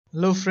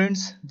Hello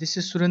friends, this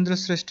is Surendra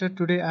Sreshta.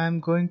 Today I am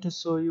going to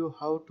show you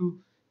how to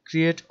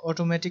create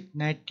automatic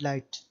night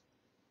light.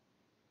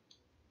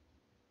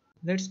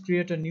 Let's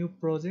create a new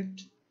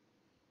project.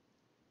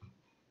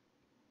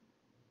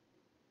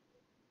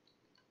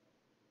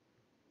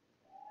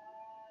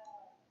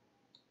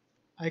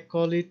 I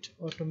call it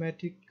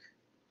automatic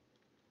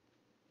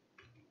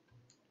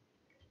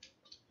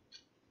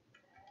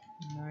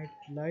night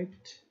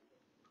light.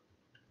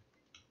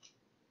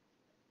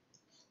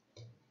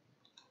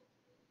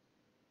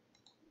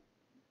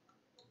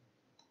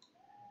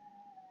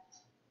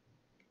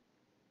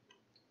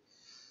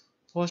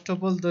 First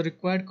of all, the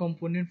required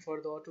component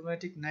for the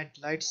automatic night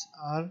lights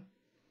are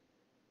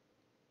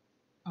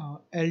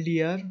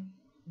LDR,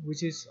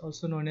 which is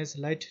also known as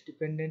light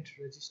dependent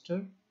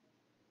resistor,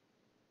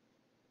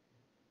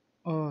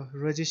 a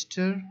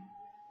resistor,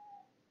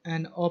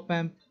 and op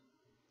amp.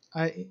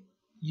 I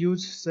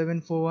use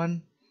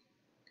 741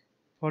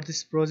 for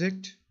this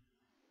project,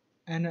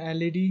 and a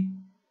LED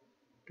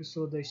to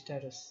show the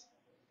status.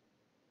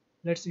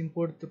 Let's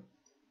import the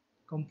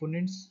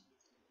components.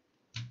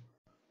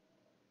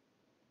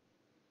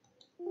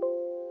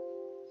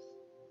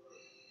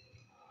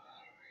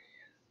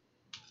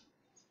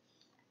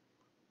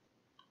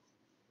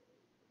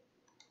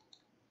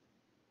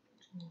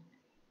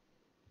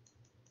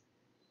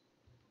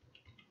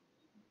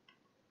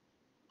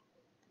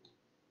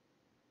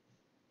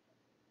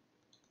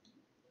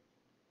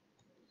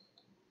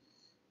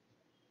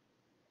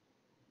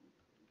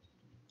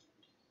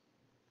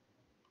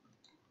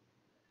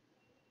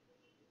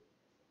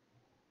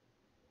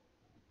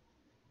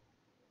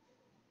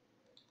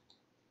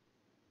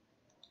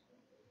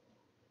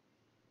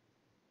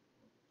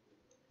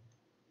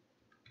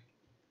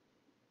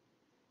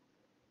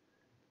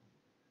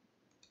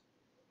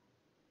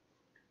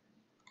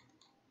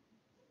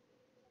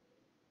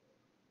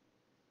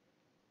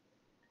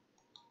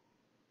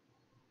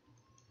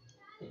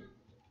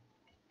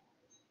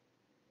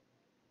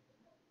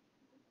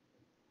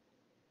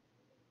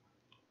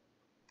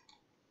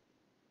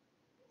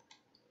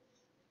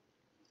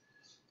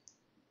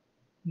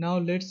 Now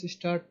let's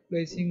start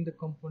placing the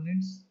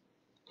components.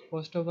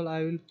 First of all,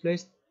 I will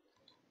place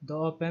the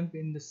op amp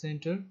in the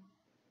center,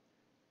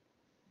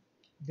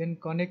 then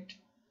connect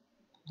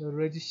the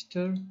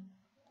resistor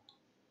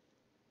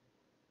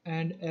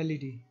and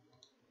LED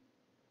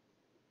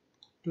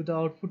to the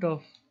output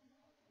of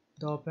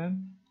the op amp.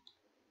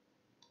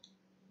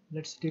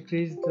 Let's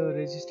decrease the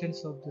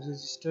resistance of the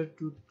resistor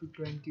to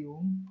 220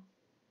 ohm.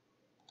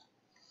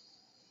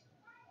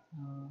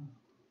 Uh,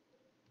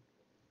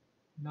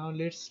 Now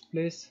let's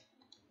place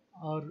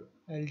our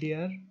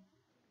LDR.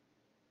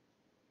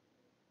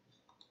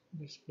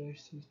 Let's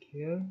place it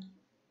here.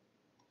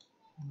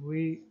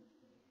 We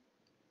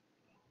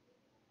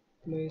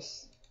place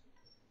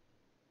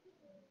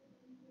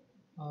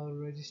our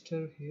resistor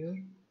here.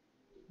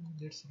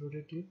 Let's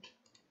rotate it.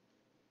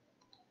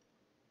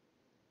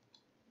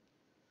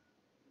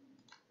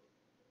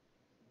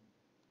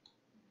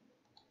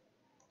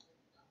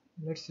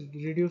 Let's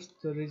reduce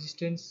the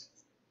resistance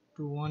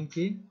to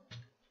 1k.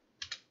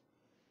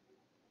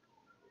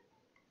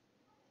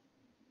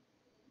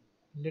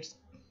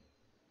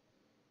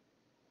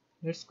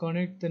 Let's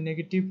connect the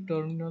negative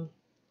terminal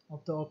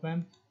of the op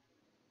amp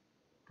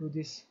to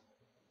this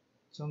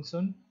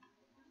junction.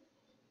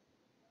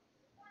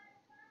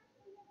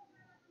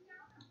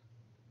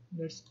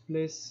 Let's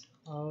place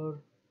our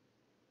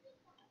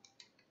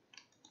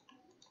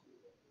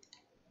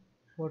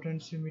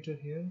potentiometer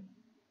here.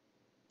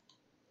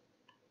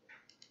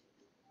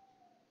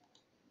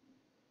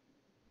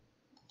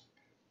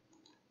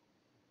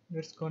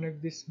 Let's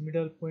connect this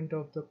middle point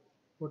of the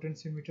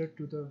potentiometer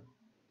to the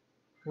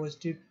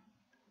positive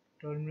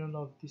terminal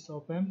of this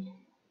op amp.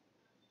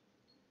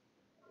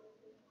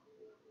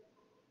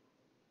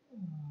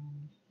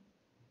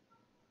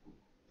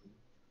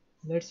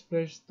 Let's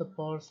press the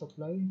power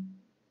supply.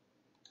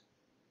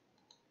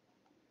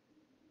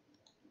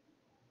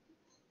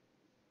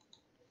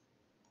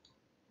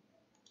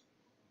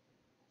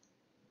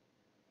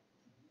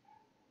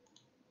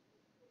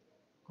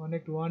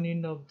 Connect one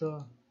end of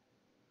the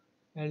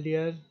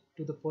LDR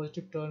to the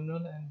positive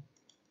terminal and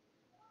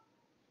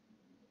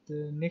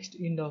the next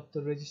end of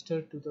the resistor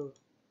to the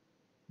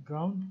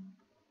ground.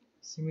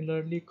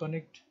 Similarly,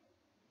 connect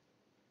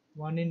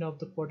one end of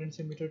the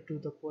potentiometer to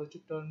the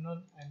positive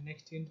terminal and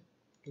next end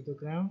to the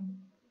ground,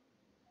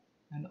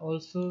 and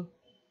also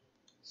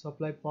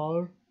supply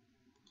power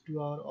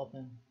to our op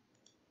amp.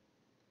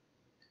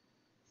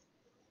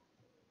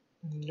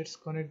 And let's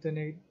connect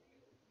the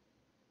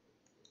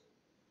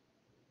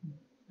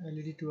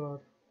LED to our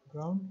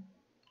ground.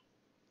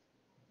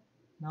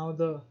 Now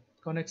the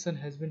connection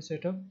has been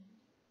set up.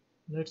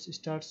 Let's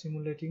start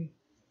simulating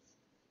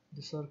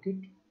the circuit.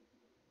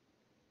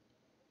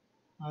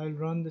 I will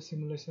run the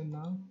simulation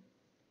now.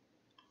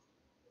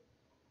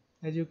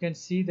 As you can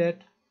see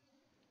that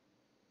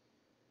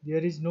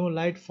there is no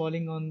light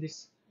falling on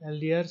this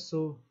LDR,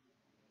 so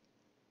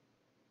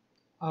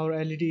our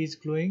LED is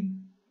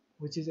glowing,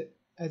 which is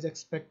as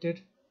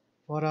expected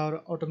for our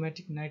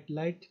automatic night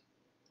light.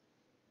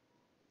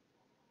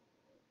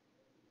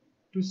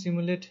 To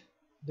simulate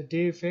the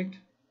day effect,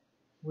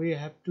 we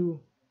have to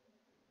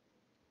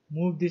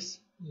move this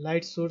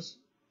light source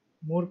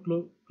more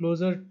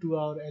closer to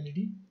our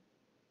LED.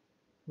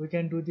 We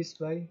can do this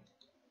by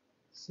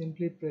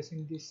simply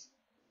pressing this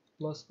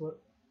plus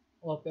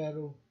up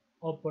arrow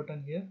up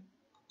button here.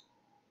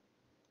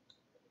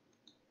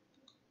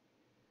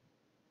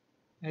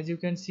 As you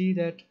can see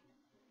that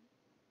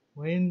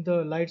when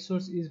the light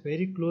source is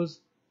very close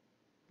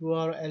to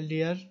our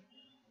LDR,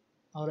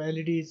 our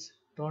LED is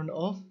turned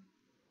off.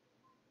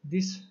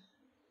 This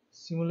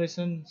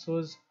simulation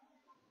shows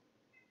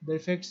the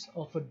effects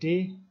of a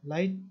day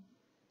light,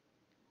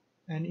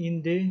 and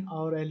in day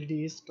our LED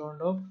is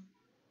turned off,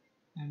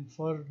 and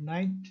for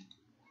night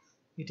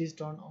it is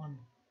turned on.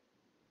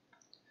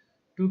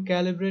 To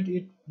calibrate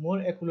it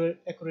more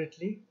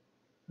accurately,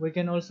 we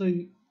can also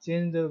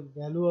change the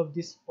value of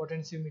this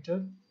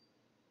potentiometer.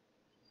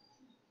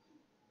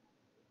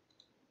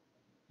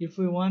 If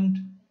we want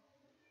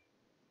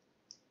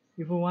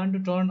to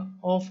turn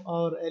off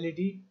our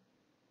LED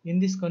in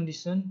this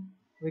condition,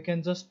 we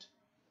can just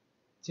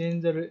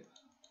change the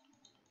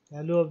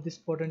value of this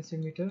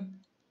potentiometer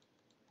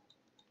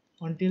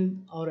until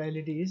our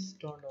LED is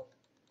turned off.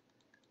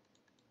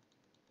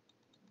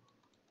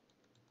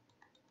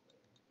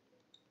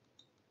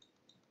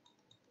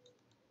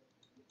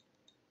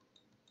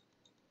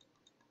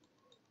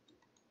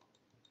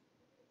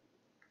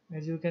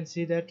 As you can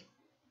see that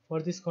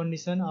for this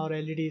condition our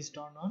LED is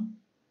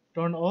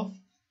turned off.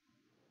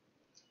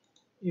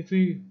 If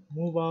we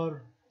move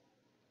our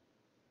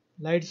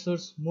light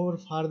source more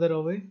farther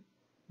away,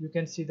 you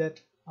can see that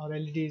our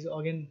LED is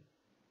again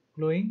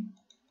glowing.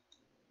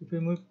 If we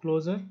move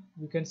closer,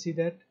 you can see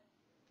that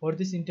for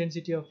this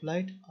intensity of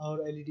light our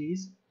LED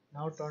is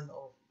now turned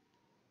off.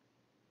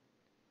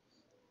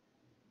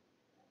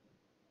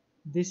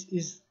 This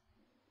is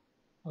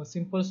a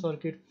simple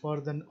circuit for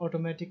the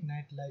automatic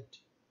night light.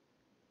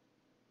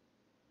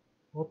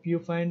 Hope you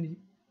find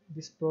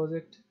this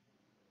project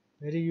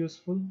very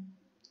useful.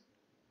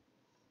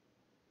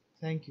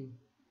 Thank you.